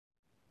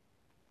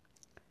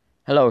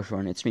Hello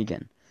everyone, it's me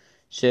again.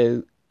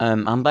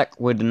 I'm back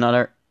with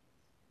another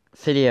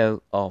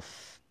video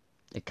of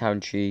a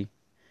country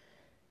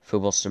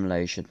football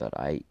simulation that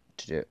I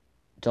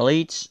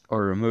delete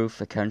or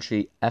remove a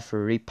country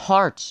every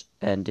part.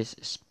 And this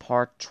is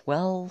part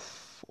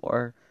 12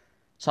 or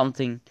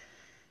something.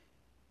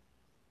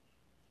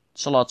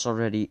 It's a lot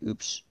already.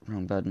 Oops,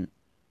 wrong button.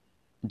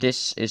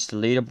 This is the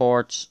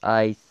leaderboard,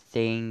 I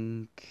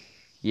think.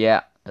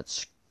 Yeah,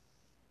 that's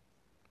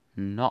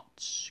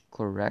not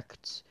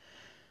correct.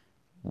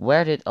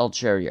 Where did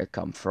Algeria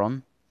come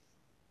from?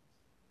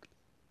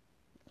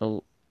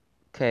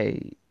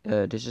 Okay,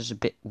 this is a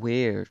bit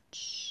weird.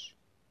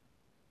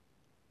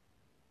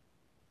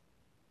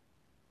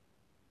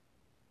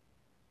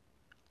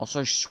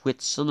 Also,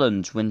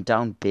 Switzerland went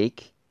down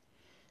big.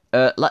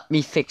 Let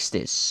me fix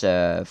this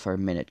for a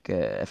minute,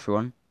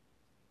 everyone.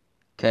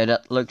 Okay,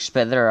 that looks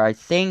better, I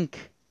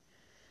think.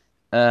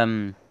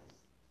 Yeah,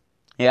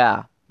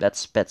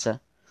 that's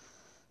better.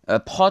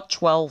 Part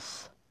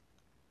 12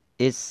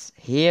 is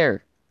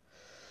here.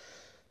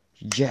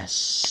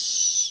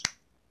 Yes.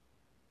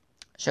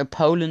 So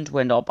Poland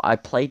went up. I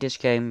played this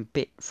game a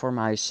bit for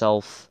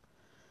myself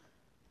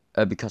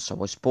because I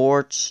was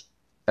bored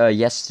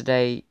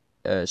yesterday.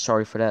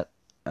 Sorry for that.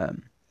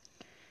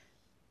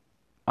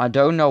 I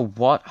don't know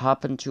what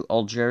happened to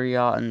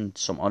Algeria and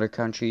some other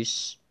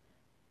countries,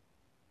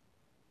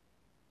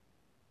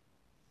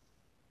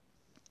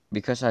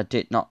 because I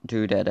did not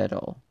do that at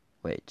all.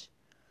 Wait,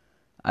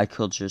 I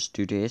could just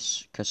do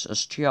this, because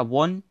Austria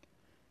won.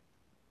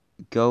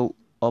 Go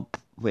up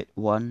with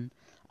 1.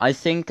 I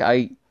think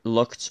I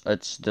looked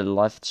at the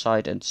left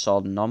side and saw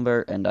the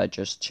number, and I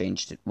just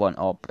changed it 1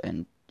 up,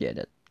 and yeah,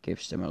 that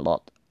gives them a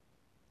lot.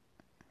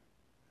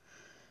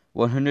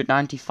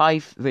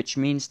 195, which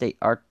means they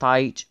are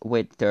tied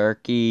with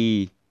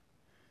Turkey.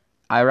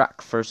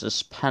 Iraq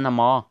versus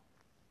Panama.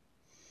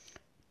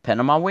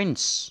 Panama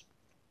wins.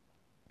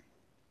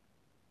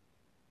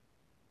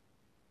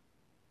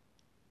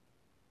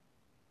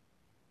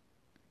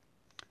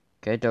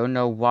 Okay, don't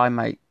know why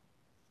my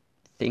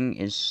thing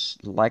is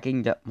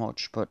lagging that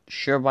much, but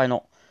sure, why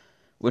not?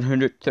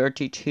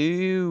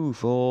 132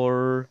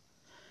 for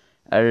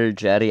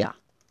Algeria.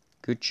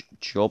 Good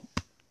job.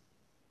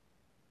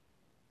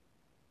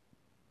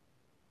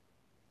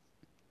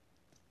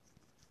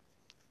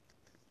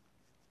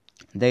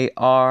 They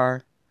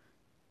are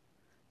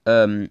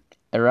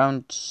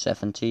around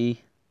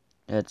 70.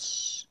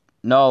 That's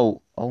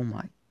no. Oh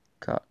my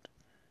god.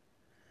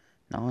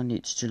 Now it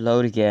needs to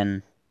load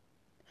again.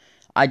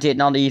 I did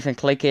not even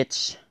click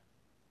it,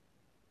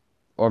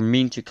 or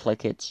mean to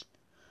click it.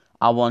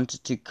 I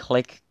wanted to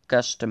click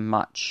custom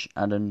match.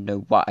 I don't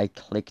know why I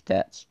clicked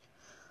that.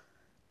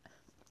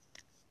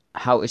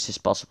 How is this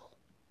possible?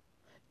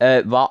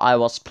 While I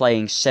was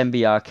playing,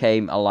 Zambia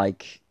came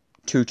like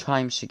 2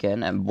 times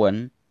again and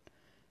won.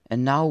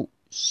 And now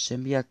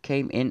Zambia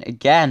came in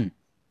again.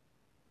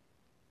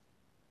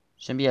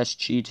 Zambia is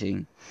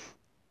cheating.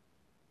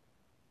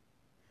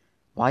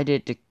 Why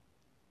did the...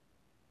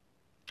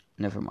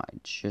 Never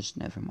mind, just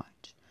never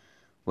mind.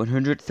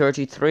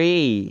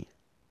 133.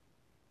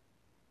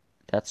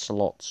 That's a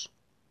lot.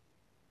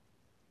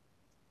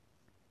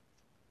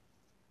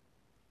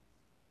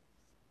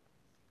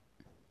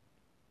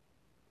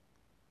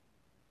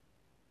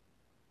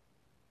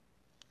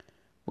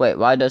 Wait,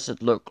 why does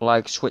it look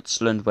like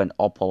Switzerland went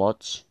up a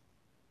lot?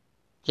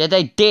 Yeah,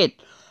 they did.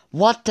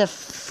 What the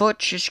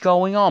fudge is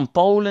going on?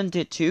 Poland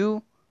did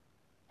too?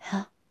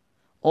 Huh?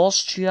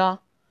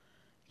 Austria?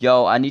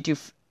 Yo, I need to...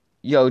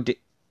 Yo,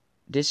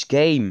 this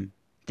game.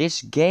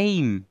 This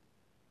game.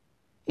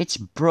 It's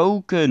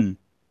broken.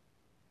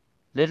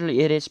 Literally,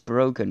 it is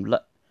broken.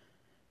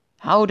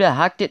 How the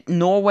heck did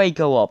Norway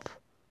go up?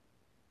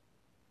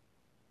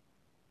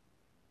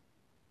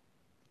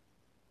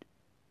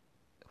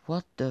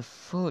 What the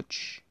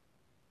fudge?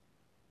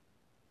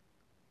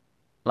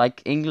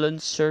 Like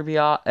England,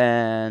 Serbia,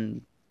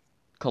 and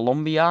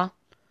Colombia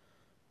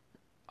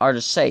are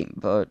the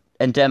same,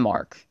 and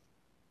Denmark.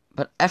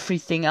 But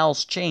everything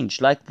else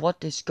changed. Like,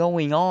 what is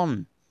going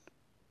on?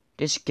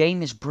 This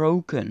game is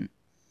broken.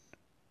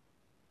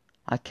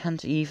 I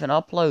can't even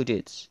upload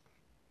it.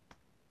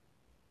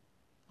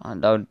 I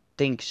don't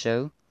think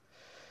so.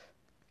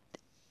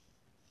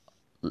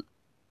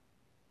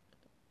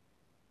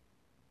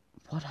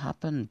 What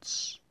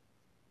happens?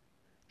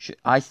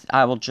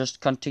 I will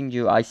just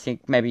continue. I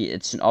think maybe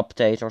it's an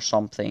update or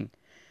something.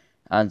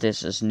 And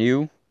this is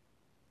new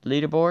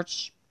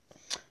leaderboards.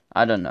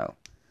 I don't know.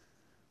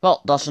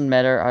 Well, doesn't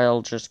matter.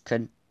 I'll just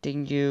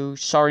continue.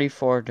 Sorry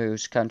for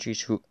those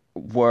countries who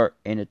were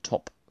in the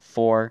top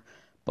 4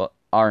 but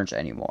aren't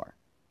anymore.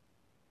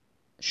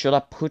 Should I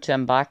put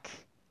them back?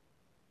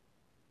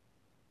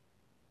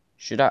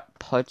 Should I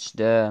put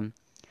the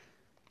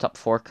top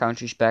 4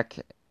 countries back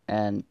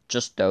and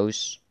just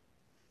those?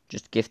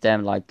 Just give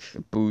them like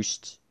a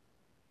boost,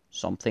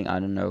 something, I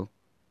don't know.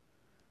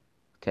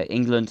 Okay,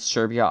 England,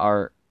 Serbia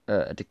are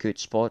at the good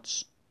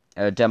spots.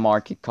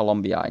 Denmark and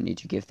Colombia, I need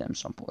to give them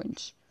some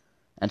points.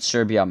 And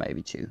Serbia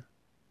maybe too.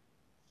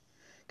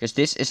 Because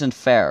this isn't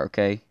fair,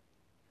 okay?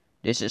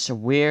 This is a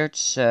weird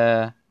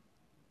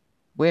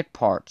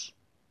part.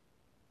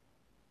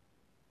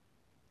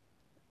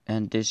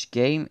 And this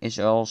game is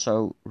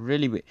also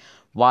really weird.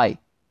 Why?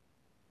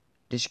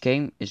 This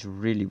game is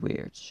really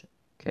weird.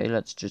 Okay,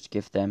 let's just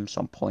give them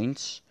some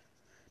points.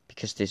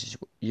 Because this is,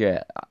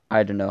 yeah,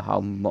 I don't know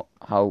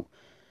how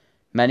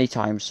many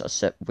times I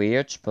said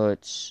weird,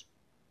 but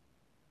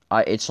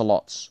it's a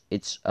lot.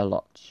 It's a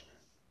lot.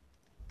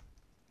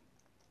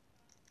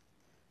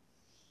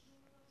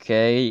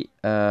 Okay,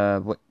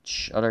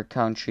 which other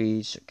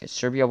countries? Okay,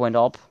 Serbia went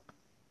up.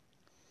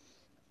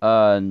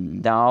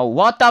 Now,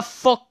 what the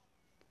fuck?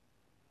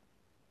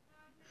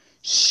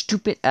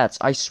 Stupid ads,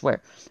 I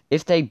swear.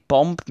 If they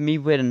bump me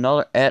with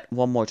another ad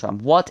one more time.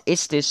 What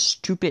is this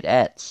stupid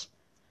ads?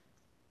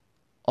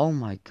 Oh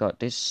my god,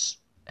 this...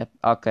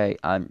 Okay,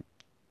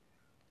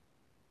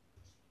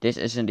 this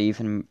isn't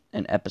even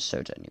an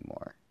episode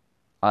anymore.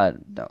 I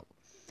don't know.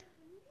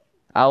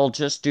 I will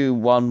just do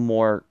one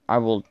more. I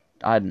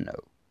don't know.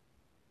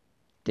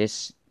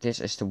 This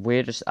is the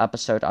weirdest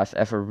episode I've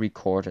ever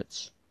recorded.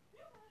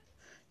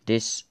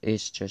 This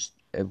is just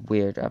a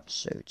weird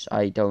episode.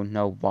 I don't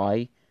know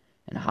why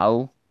and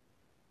how.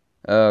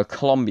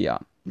 Colombia.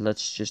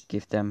 Let's just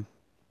give them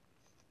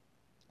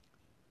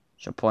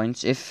some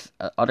points. If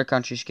other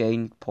countries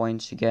gain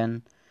points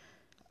again,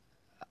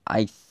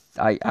 I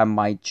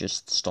might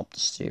just stop the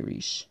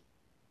series.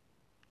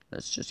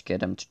 Let's just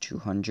get them to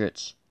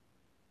 200.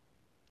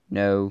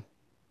 No.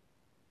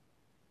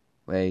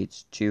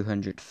 Wait,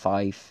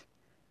 205.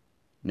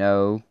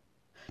 No.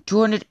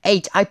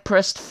 208. I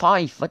pressed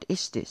 5. What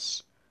is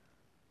this?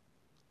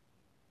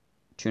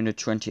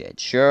 228.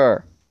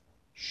 Sure.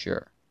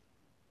 Sure.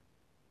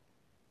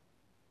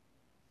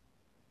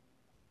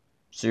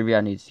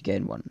 Serbia needs to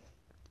gain one.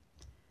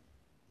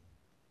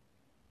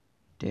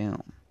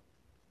 Damn.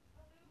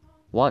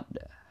 What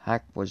the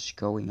heck was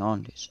going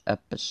on this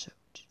episode?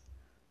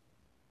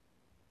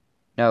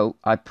 No,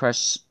 I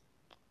press...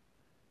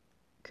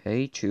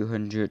 Okay,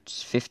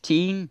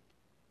 215.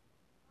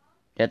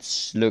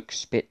 That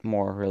looks a bit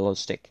more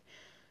realistic.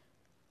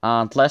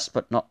 And last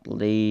but not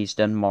least,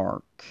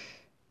 Denmark.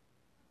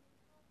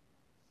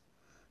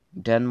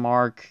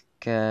 Denmark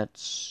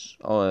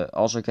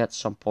also gets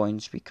some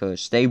points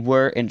because they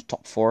were in the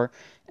top 4,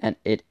 and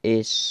it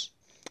is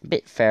a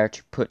bit fair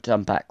to put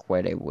them back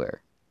where they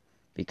were.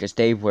 Because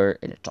they were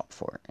in the top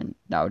 4, and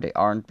now they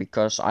aren't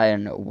because I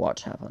don't know what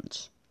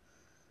happened.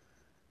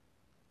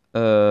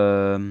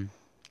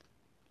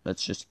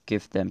 Let's just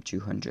give them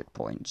 200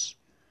 points.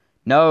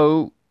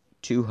 No,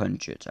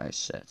 200 I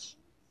said.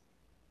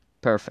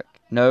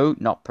 Perfect. No,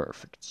 not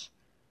perfect.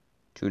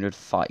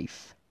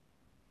 205.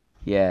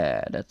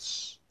 Yeah,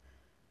 that's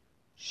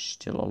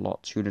still a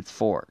lot.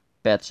 204.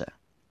 Better.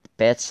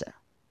 Better.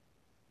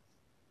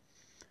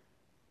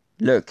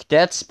 Look,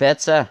 that's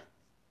better.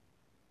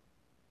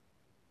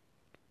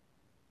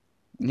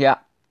 Yeah.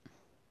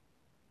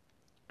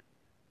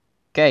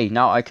 Okay,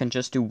 now I can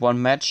just do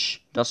one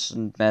match.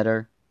 Doesn't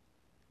matter.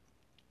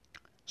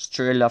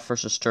 Australia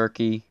versus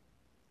Turkey.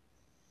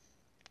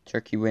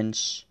 Turkey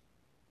wins.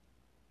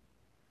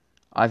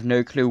 I've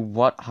no clue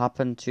what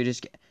happened to this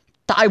game.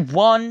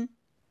 Taiwan!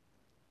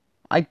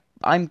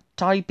 I'm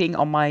typing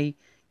on my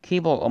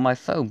keyboard on my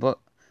phone, but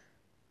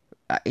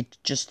it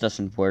just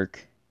doesn't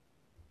work.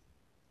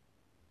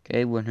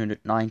 Okay,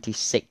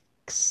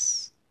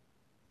 196.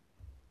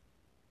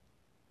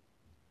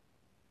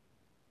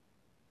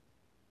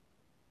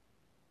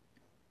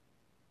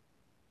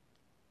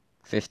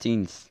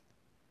 '15th.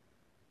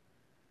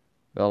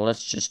 Well,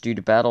 let's just do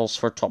the battles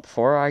for top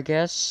 4, I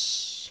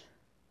guess.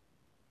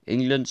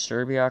 England,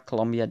 Serbia,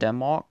 Colombia,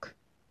 Denmark.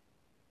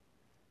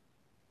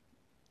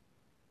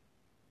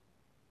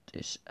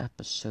 This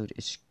episode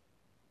is...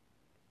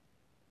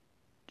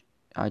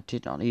 I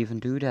did not even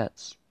do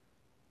that.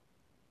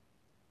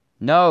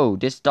 No,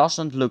 this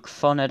doesn't look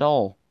fun at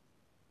all.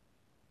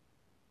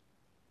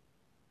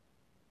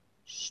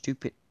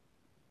 Stupid.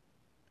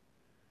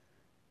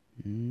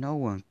 No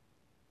one...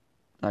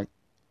 Like...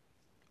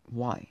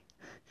 Why?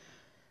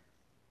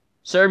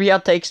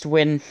 Serbia takes the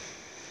win.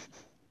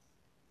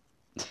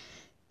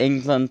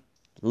 England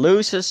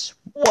loses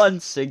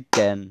once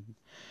again.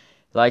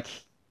 Like...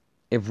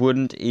 It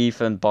wouldn't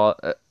even,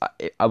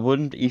 I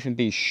wouldn't even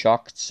be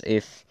shocked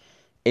if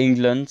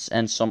England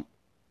and some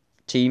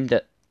team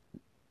that,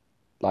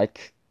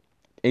 like,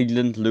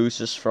 England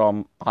loses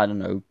from, I don't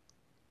know,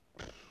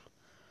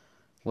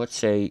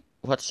 what's a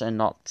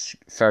not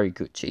very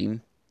good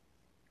team.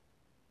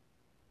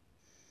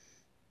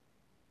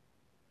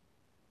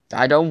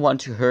 I don't want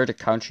to hurt a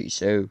country,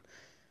 so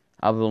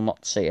I will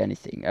not say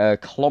anything.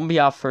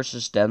 Colombia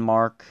versus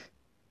Denmark.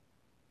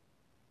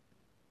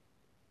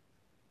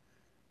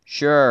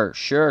 Sure.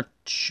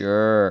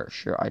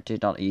 I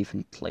did not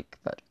even click,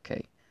 but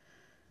okay.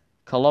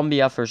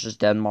 Colombia versus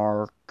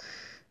Denmark.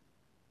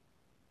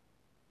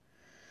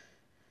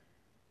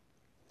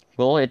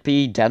 Will it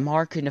be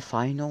Denmark in the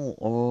final,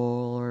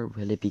 or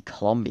will it be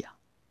Colombia?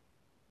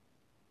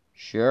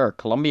 Sure,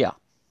 Colombia.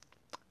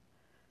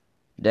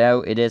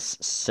 Now it is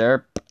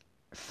Serb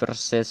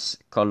versus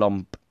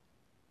Colombia.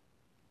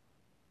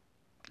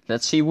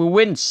 Let's see who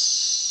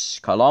wins.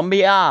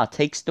 Colombia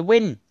takes the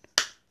win.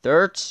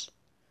 Third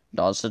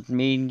doesn't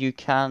mean you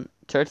can't.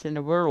 Third in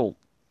the world.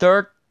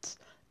 Third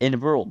in the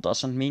world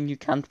doesn't mean you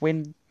can't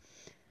win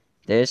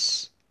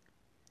this.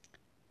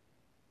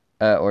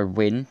 Or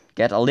win.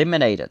 Get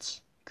eliminated.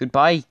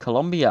 Goodbye,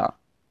 Colombia.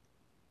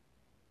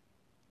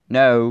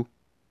 No.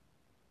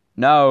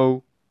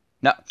 No.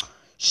 No.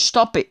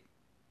 Stop it.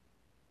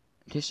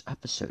 This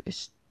episode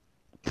is...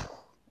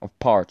 of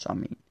parts, I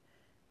mean.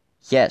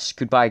 Yes,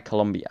 goodbye,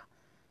 Colombia.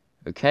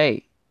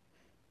 Okay.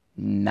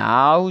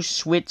 Now,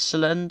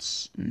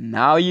 Switzerland.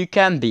 Now you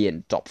can be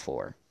in top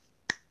 4.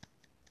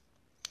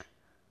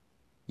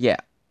 Yeah.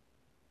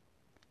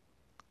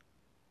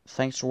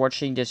 Thanks for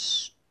watching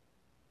this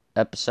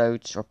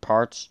episodes or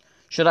parts.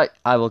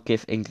 I will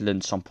give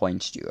England some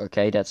points too,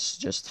 okay? That's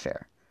just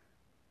fair.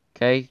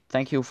 Okay,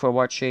 thank you for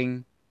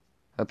watching.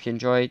 Hope you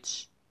enjoyed.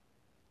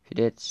 If you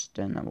did,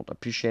 then I would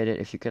appreciate it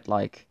if you could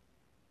like.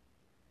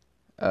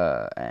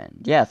 And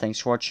yeah, thanks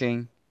for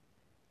watching.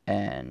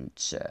 And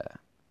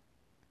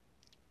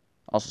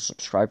also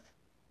subscribe,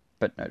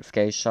 but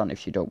notification on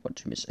if you don't want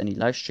to miss any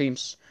live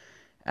streams.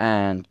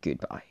 And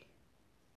goodbye.